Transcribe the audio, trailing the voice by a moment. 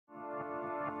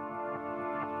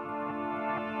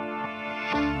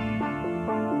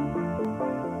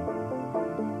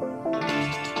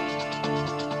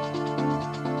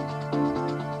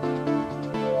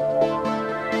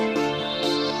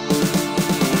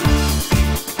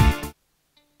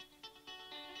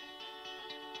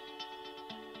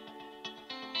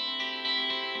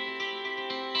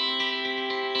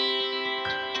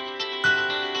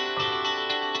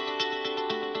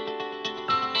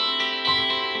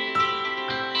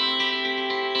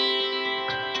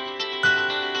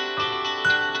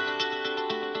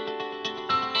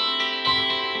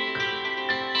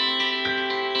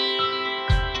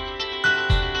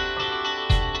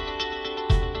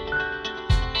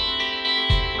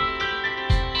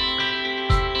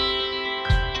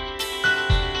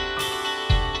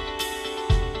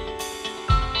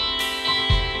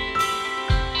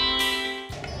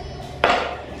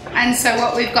and so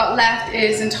what we've got left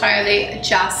is entirely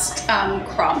just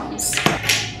crumbs.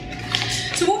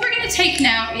 So what we're going to take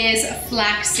now is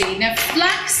flaxseed. Now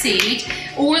flaxseed,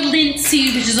 or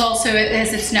linseed, which is also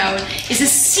as it's known, is a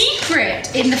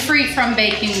secret in the free from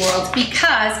baking world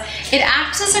because it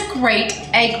acts as a great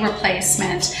egg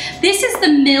replacement. This is the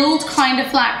milled kind of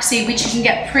flaxseed, which you can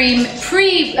get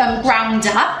ground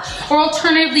up, or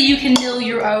alternatively you can mill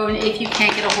your own if you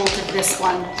can't get a hold of this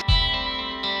one.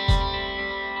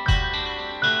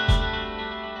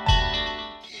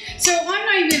 So I'm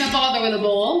not even gonna bother with a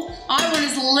bowl. I want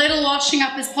as little washing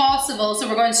up as possible. So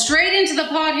we're going straight into the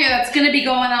pot here that's gonna be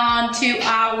going on to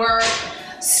our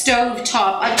stove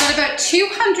top. I've got about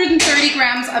 230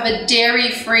 grams of a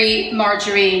dairy-free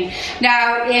margarine.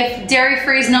 Now, if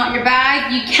dairy-free is not your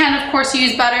bag, you can of course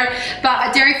use butter, but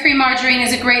a dairy-free margarine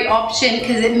is a great option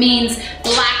because it means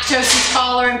lactose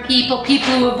intolerant people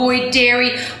who avoid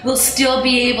dairy will still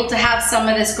be able to have some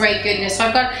of this great goodness. So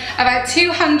I've got about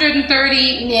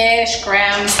 230-ish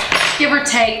grams, give or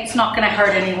take. It's not gonna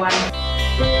hurt anyone.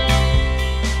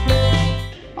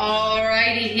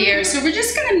 Alrighty here, so we're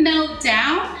just gonna melt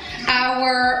down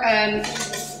our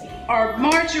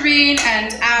margarine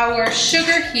and our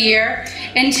sugar here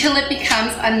until it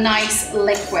becomes a nice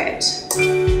liquid. So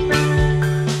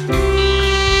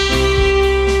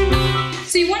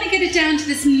you want to get it down to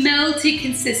this melty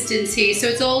consistency so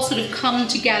it's all sort of come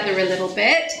together a little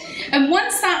bit. And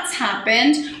once that's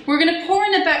happened, we're going to pour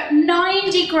in about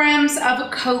 90 grams of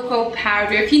cocoa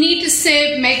powder. If you need to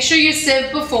sieve, make sure you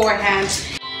sieve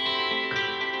beforehand.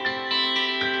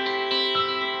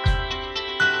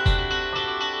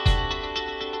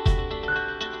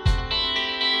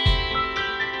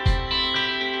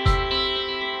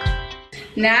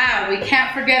 Now, we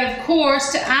can't forget, of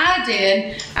course, to add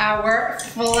in our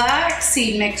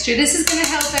flaxseed mixture. This is going to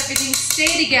help everything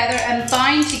stay together and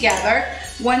bind together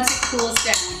once it cools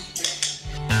down.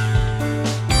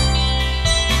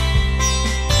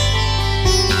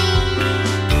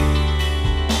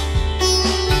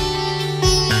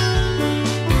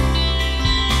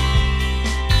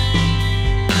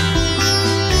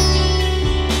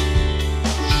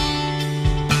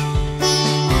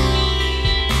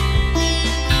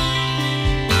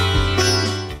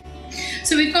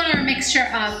 So we've got our mixture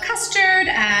of custard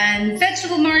and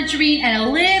vegetable margarine and a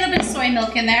little bit of soy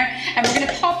milk in there, and we're going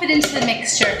to pop it into the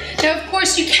mixture. Now, of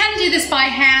course, you can do this by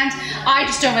hand. I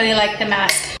just don't really like the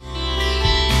mess.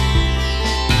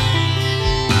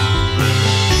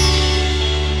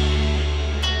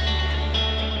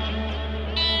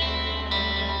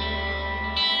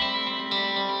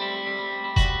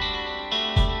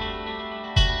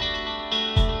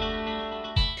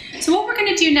 So what we're going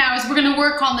to do now is we're going to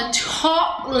work on the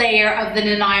top layer of the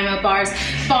Nanaimo bars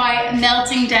by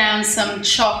melting down some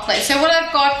chocolate. So what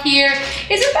I've got here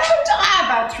is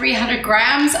about 300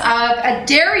 grams of a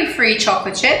dairy-free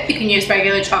chocolate chip. You can use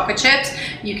regular chocolate chips.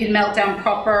 You can melt down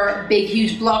proper big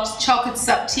huge blocks of chocolate. It's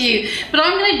up to you. But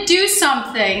I'm going to do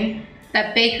something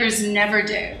that bakers never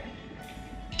do.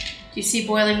 Do you see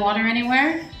boiling water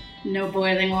anywhere? No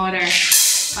boiling water.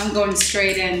 I'm going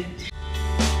straight in.